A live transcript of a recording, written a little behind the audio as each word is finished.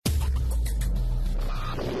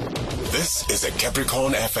This is a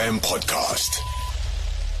Capricorn FM podcast.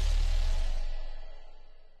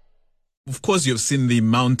 Of course, you've seen the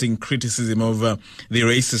mounting criticism over the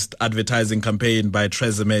racist advertising campaign by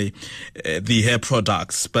TRESemmé, the hair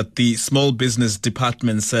products. But the small business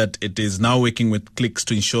department said it is now working with Clicks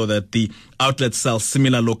to ensure that the outlets sell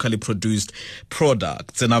similar locally produced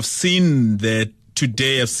products. And I've seen that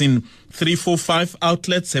today, I've seen 3, 4, 5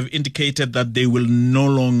 outlets have indicated that they will no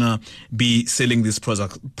longer be selling this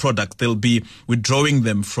product. They'll be withdrawing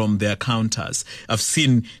them from their counters. I've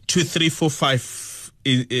seen 2, 3, 4, 5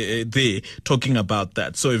 there talking about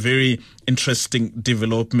that. So a very interesting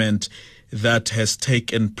development that has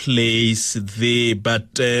taken place there.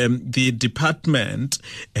 But the department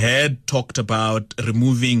had talked about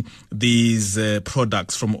removing these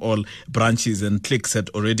products from all branches, and Clicks had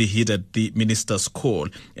already heeded the minister's call.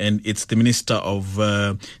 And it's the Minister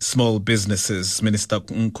of Small Businesses, Minister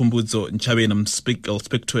Khumbudzo Ntshavheni. I'll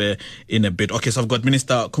speak to her in a bit. Okay, so I've got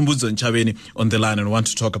Minister Khumbudzo Ntshavheni on the line and I want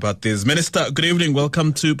to talk about this. Minister, good evening.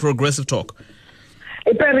 Welcome to Progressive Talk.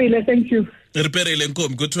 Thank you. Good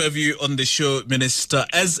to have you on the show, Minister.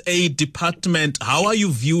 As a department, how are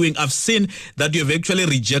you viewing? I've seen that you have actually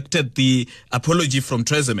rejected the apology from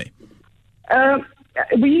TRESemmé.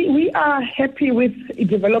 We are happy with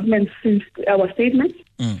developments since our statement.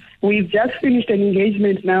 We've just finished an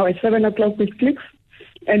engagement now at 7 o'clock with Clicks,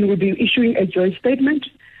 and we'll be issuing a joint statement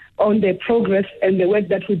on the progress and the work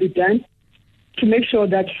that will be done to make sure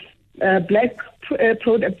that black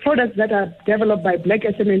products that are developed by black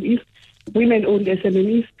SMMEs, women-owned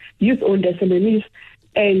SMMEs, youth-owned SMMEs,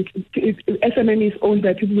 and SMMEs owned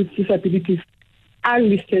by people with disabilities are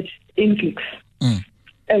listed in Clicks.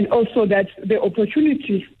 And also that the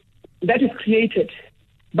opportunity that is created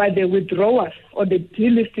by the withdrawal or the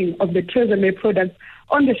delisting of the TRESemmé products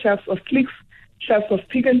on the shelves of Clicks, shelves of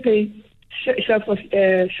Pick and Pay, shelves of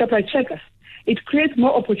Shoprite Checkers, it creates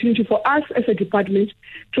more opportunity for us as a department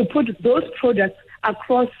to put those products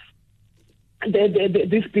across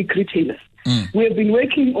these big retailers. We have been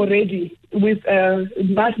working already with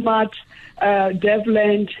Massmart,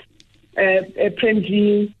 Devland,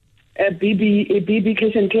 Premji, BB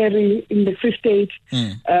Cash and Carry in the Free State,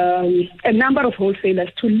 a number of wholesalers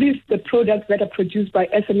to list the products that are produced by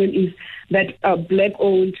SMMEs that are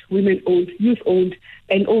black-owned, women-owned, youth-owned,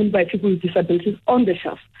 and owned by people with disabilities on the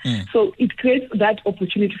shelf. So it creates that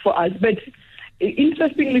opportunity for us. But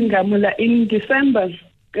interestingly, Ngamula, in December,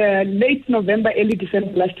 late November, early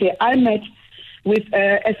December last year, I met with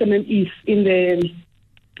SMMEs in the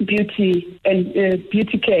beauty and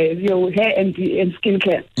beauty care, hair and skin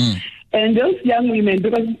care. And those young women,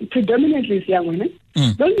 because predominantly it's young women,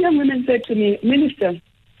 those young women said to me, Minister,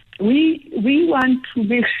 we want to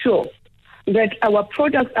make sure that our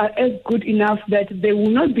products are as good enough that there will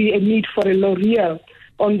not be a need for a L'Oreal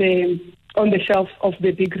on the shelves of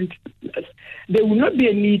the big retailers. There will not be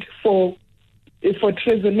a need for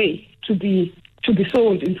TRESemmé to be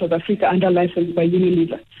sold in South Africa under license by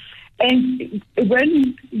Unilever. And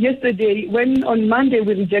when on Monday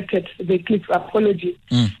we rejected the Clicks apology,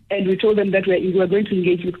 and we told them that we were going to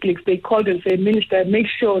engage with Clicks, they called and said, Minister, make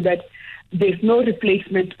sure that there's no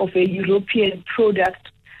replacement of a European product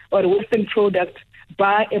or a Western product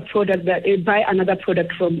by another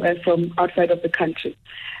product from outside of the country.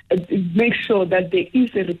 Make sure that there is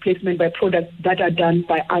a replacement by products that are done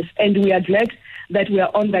by us. And we are glad that we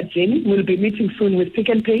are on that journey. We'll be meeting soon with Pick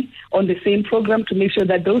and Pay on the same program to make sure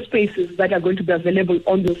that those spaces that are going to be available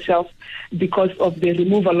on those shelves because of the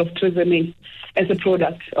removal of TRESemmé as a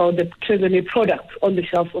product, or the TRESemmé product on the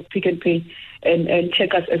shelf of Pick and Pay and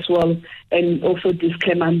Checkers as well, and also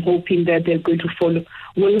Disclaimer, I'm hoping that they're going to follow,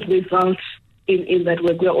 will result in that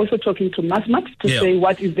work. We are also talking to Massmart to say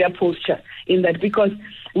what is their posture in that, because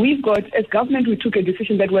we've got, as government, we took a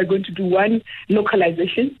decision that we're going to do one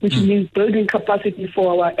localization, which means building capacity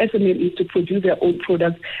for our SMEs to produce their own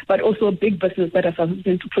products, but also a big business that are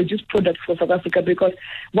sufficient to produce products for South Africa, because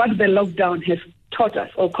what the lockdown has taught us,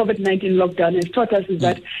 or COVID-19 lockdown has taught us, is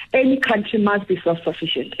that any country must be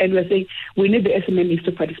self-sufficient. And we're saying we need the SMEs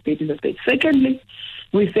to participate in the space. Secondly,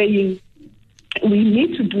 we're saying we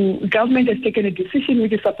need to do, government has taken a decision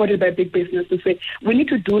which is supported by big business to say we need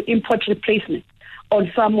to do import replacement on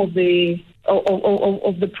some of the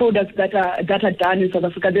products that are done in South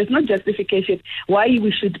Africa. There's no justification why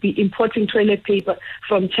we should be importing toilet paper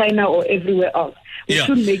from China or everywhere else. We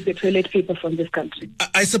should make the toilet paper from this country.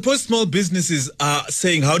 I suppose small businesses are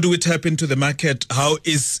saying, how do we tap into the market? How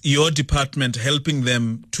is your department helping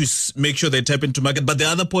them to make sure they tap into market? But the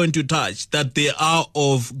other point you touched, that they are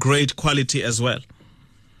of great quality as well.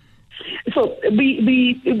 So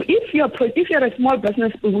if you're a small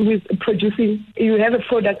business who is producing, you have a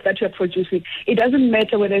product that you're producing, it doesn't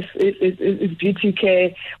matter whether it's beauty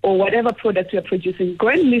care or whatever product you're producing. Go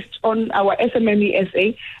and list on our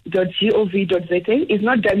smmesa.gov.za. It's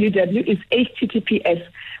not www, it's HTTPS.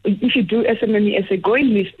 If you do SMMESA, go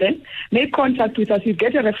and list them. Make contact with us. You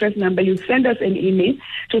get a reference number. You send us an email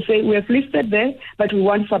to say we have listed there, but we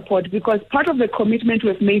want support, because part of the commitment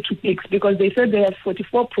we've made to PICS, because they said they have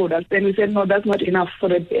 44 products, and we said no, that's not enough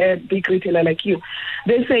for a big retailer like you.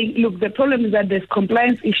 They say, look, the problem is that there's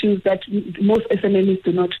compliance issues that most SMMEs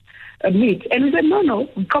do not meet. And we said, no,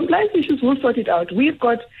 compliance issues, we'll sort it out. We've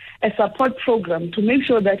got a support program to make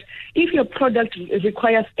sure that if your product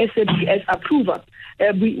requires SABS approval,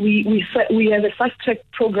 we have a fast-track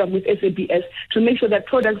program with SABS to make sure that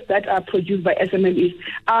products that are produced by SMMEs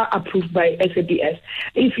are approved by SABS.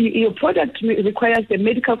 If your product requires the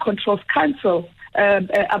Medical Controls Council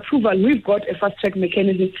approval, we've got a fast-track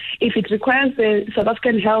mechanism. If it requires the South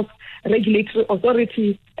African Health Regulatory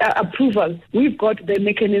Authority approval, we've got the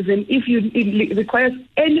mechanism. If it requires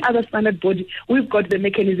any other standard body, we've got the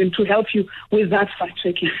mechanism to help you with that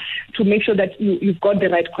fast-tracking, to make sure that you've got the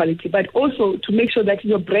right quality, but also to make sure that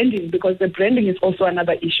your branding, because the branding is also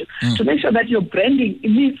another issue, to make sure that your branding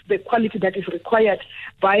meets the quality that is required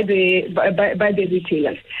by the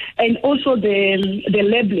retailers, and also the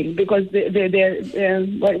labeling, because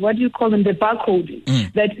what do you call them, the barcoding,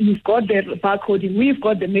 that you've got the barcoding, we've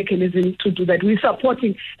got the mechanism to do that. We're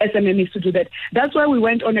supporting SMMEs to do that. That's why we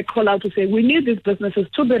went on a call out to say we need these businesses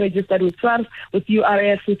to be registered with SARS, with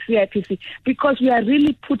URF, with CIPC, because we are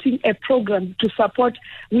really putting a program to support,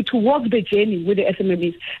 to walk the journey with the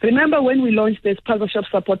SMMEs. Remember when we launched the Spaza Shop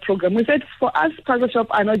support program, we said for us, Spaza Shop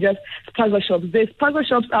are not just Spaza Shops. The Spaza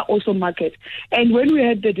Shops are also market. And when we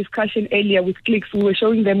had the discussion earlier with Clicks, we were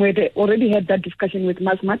showing them where they already had that discussion with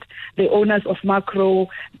Masmat, the owners of Macro,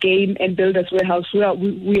 Game, and Builders Warehouse.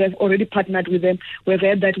 We have already partnered with them. We've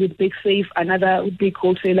had that with Big Safe, another big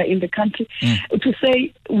wholesaler in the country, to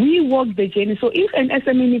say we walk the journey. So if an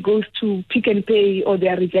SME goes to Pick and Pay, or they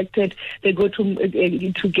are rejected, they go to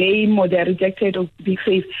Game, or they are rejected, or Big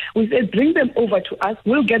Safe, we say bring them over to us.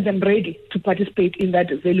 We'll get them ready to participate in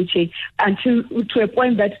that value chain until to a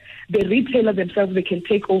point that the retailer themselves, they can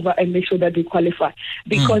take over and make sure that they qualify.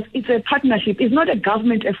 Because it's a partnership. It's not a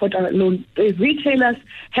government effort alone. The retailers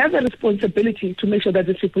have a responsibility to make sure that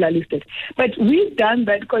these people are listed. But we've done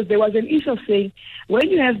that because there was an issue of saying when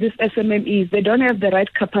you have these SMMEs, they don't have the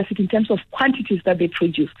right capacity in terms of quantities that they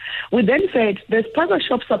produce. We then said the Spaza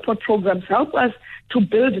Shop support programs help us to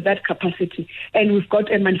build that capacity, and we've got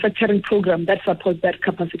a manufacturing program that supports that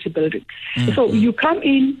capacity building. So you come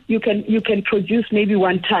in, you can produce maybe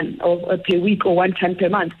 1 ton per week or 1 ton per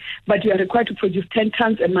month, but you are required to produce 10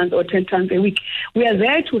 tons a month or 10 tons a week. We are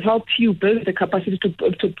there to help you build the capacity to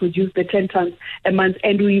produce the 10 tons a month,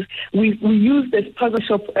 and we use the Spaza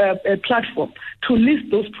Shop platform to list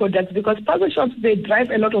those products, because Spaza Shops, they drive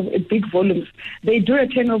a lot of big volumes. They do a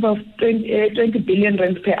turnover of 20 billion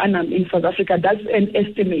rand per annum in South Africa. That's an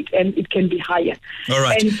estimate, and it can be higher. All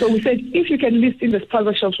right. And so we said, if you can list in the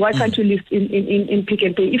Spaza Shops, why can't you list in Pick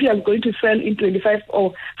and Pay? If you are going to sell in 25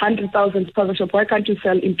 or 100,000 Spaza Shop, why can't you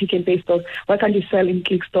sell in Pick and Pay stores? Why can't you sell in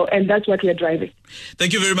Click Store? And that's what we are driving.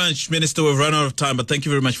 Thank you very much, Minister. We've run out of time, but thank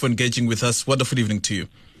you very much for engaging with us. Wonderful evening to you.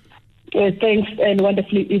 Thanks, and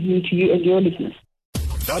wonderful evening to you and your listeners.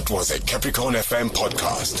 That was a Capricorn FM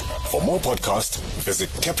podcast. For more podcasts, visit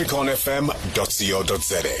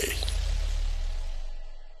capricornfm.co.za.